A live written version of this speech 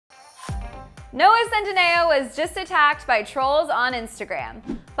Noah Centineo was just attacked by trolls on Instagram.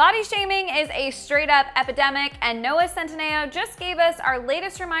 Body shaming is a straight-up epidemic, and Noah Centineo just gave us our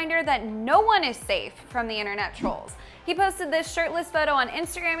latest reminder that no one is safe from the internet trolls. He posted this shirtless photo on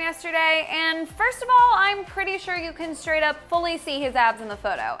Instagram yesterday, and first of all, I'm pretty sure you can straight up fully see his abs in the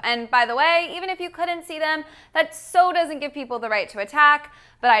photo. And by the way, even if you couldn't see them, that so doesn't give people the right to attack,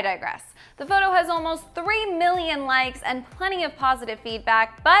 but I digress. The photo has almost 3 million likes and plenty of positive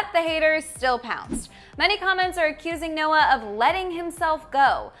feedback, but the haters still pounced. Many comments are accusing Noah of letting himself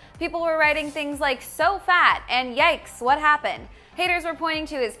go. People were writing things like, "so fat," and "yikes, what happened?" Haters were pointing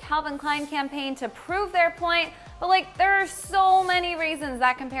to his Calvin Klein campaign to prove their point, but there are so many reasons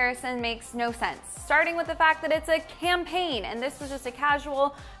that comparison makes no sense. Starting with the fact that it's a campaign and this was just a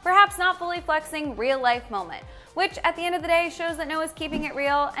casual, perhaps not fully flexing, real life moment. Which at the end of the day shows that Noah's keeping it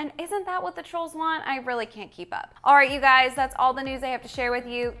real, and isn't that what the trolls want? I really can't keep up. Alright you guys, that's all the news I have to share with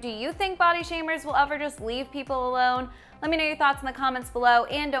you. Do you think body shamers will ever just leave people alone? Let me know your thoughts in the comments below,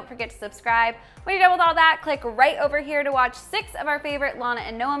 and don't forget to subscribe. When you're done with all that, click right over here to watch 6 of our favorite Lana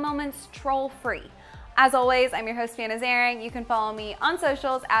and Noah moments troll-free. As always, I'm your host, Fiona Zaring. You can follow me on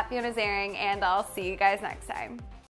socials at Fiona Zaring, and I'll see you guys next time.